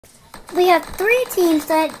we have 3 teams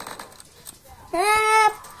that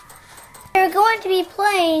are going to be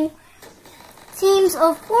playing teams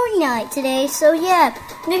of Fortnite today. So yeah,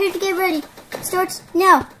 we're here to get ready. Starts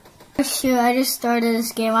now. Sure, I just started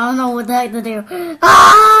this game. I don't know what the heck to do.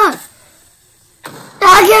 Ah!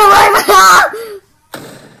 Get away from me!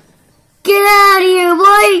 Get out of here,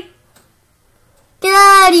 boy! Get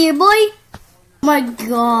out of here, boy! Oh my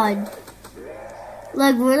god.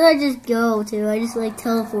 Like, where did I just go to? I just, like,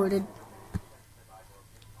 teleported.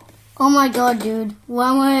 Oh my god, dude.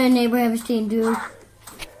 Why am I in Abraham's team, dude?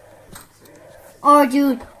 Oh,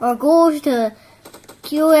 dude, our goal is to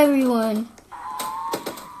kill everyone.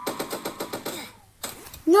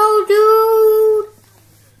 No, dude!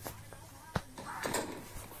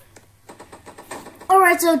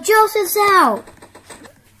 Alright, so Joseph's out.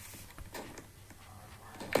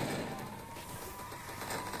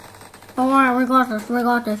 Alright, we got this, we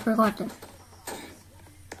got this, we got this.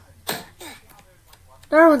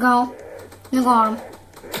 There we go. You got him.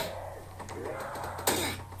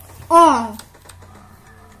 Oh!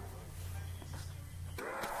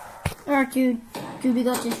 Alright, dude. Dude, we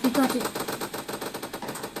got this, we got this.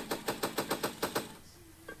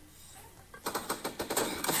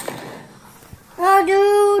 Oh,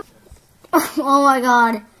 dude! Oh my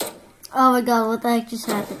god. Oh my god, what the heck just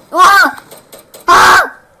happened? Ah!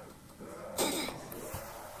 Ah!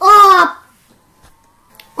 Ah!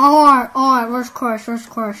 Alright, where's Crush? Where's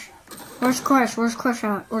Crush? Where's Crush? Where's Crush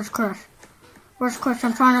at? Where's Crush? Where's Crush?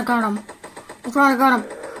 I'm trying to get him. I'm trying to get him.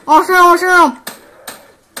 Oh, see him! I see him!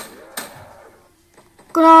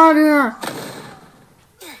 Get out of here!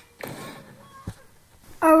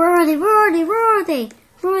 Oh, where are they? Where are they? Where are they?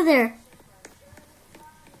 Where are they?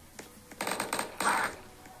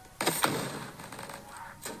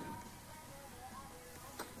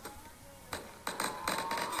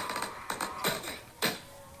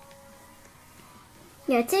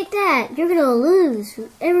 Yeah, take that. You're gonna lose.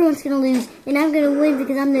 Everyone's gonna lose, and I'm gonna win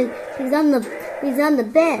because I'm the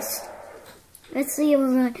best. Let's see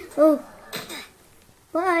everyone. Oh,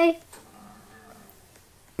 bye.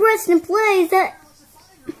 Preston plays that.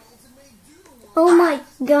 Oh my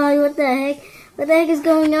god, what the heck? What the heck is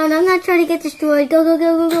going on? I'm not trying to get destroyed. Go, go,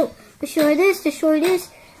 go, go, go. Destroy this, destroy this.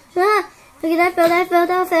 Ah, look at that fell, that fell,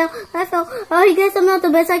 that fell, that fell. Oh, I guess I'm not the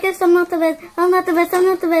best. I guess I'm not the best. I'm not the best. I'm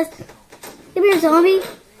not the best. Come here, zombie.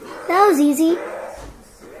 That was easy.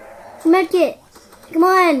 Medkit. Come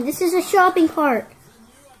on, this is a shopping cart.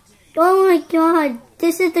 Oh my god,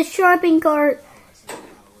 this is the shopping cart.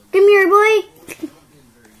 Come here, boy.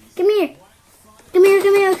 Come here. Come here,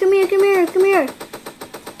 come here, come here, come here, come here.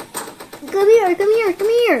 Come here, come here, come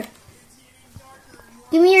here.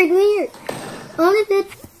 Come here, come here. On it.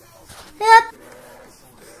 Yep.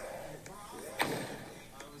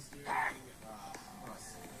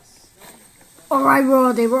 Alright, where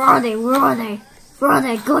are they? Where are they? Where are they? Where are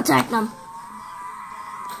they? Go attack them.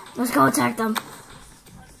 Let's go attack them.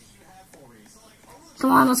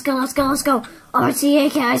 Come on, let's go, let's go, let's go. Oh, I see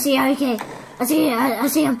AK, I see AK. I see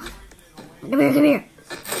him. Come here, come here.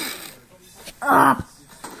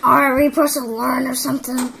 Alright, repress and learn or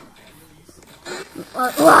something.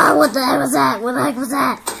 Wow, what the heck was that? What the heck was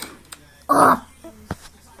that?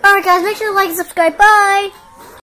 Alright guys, make sure to like and subscribe. Bye!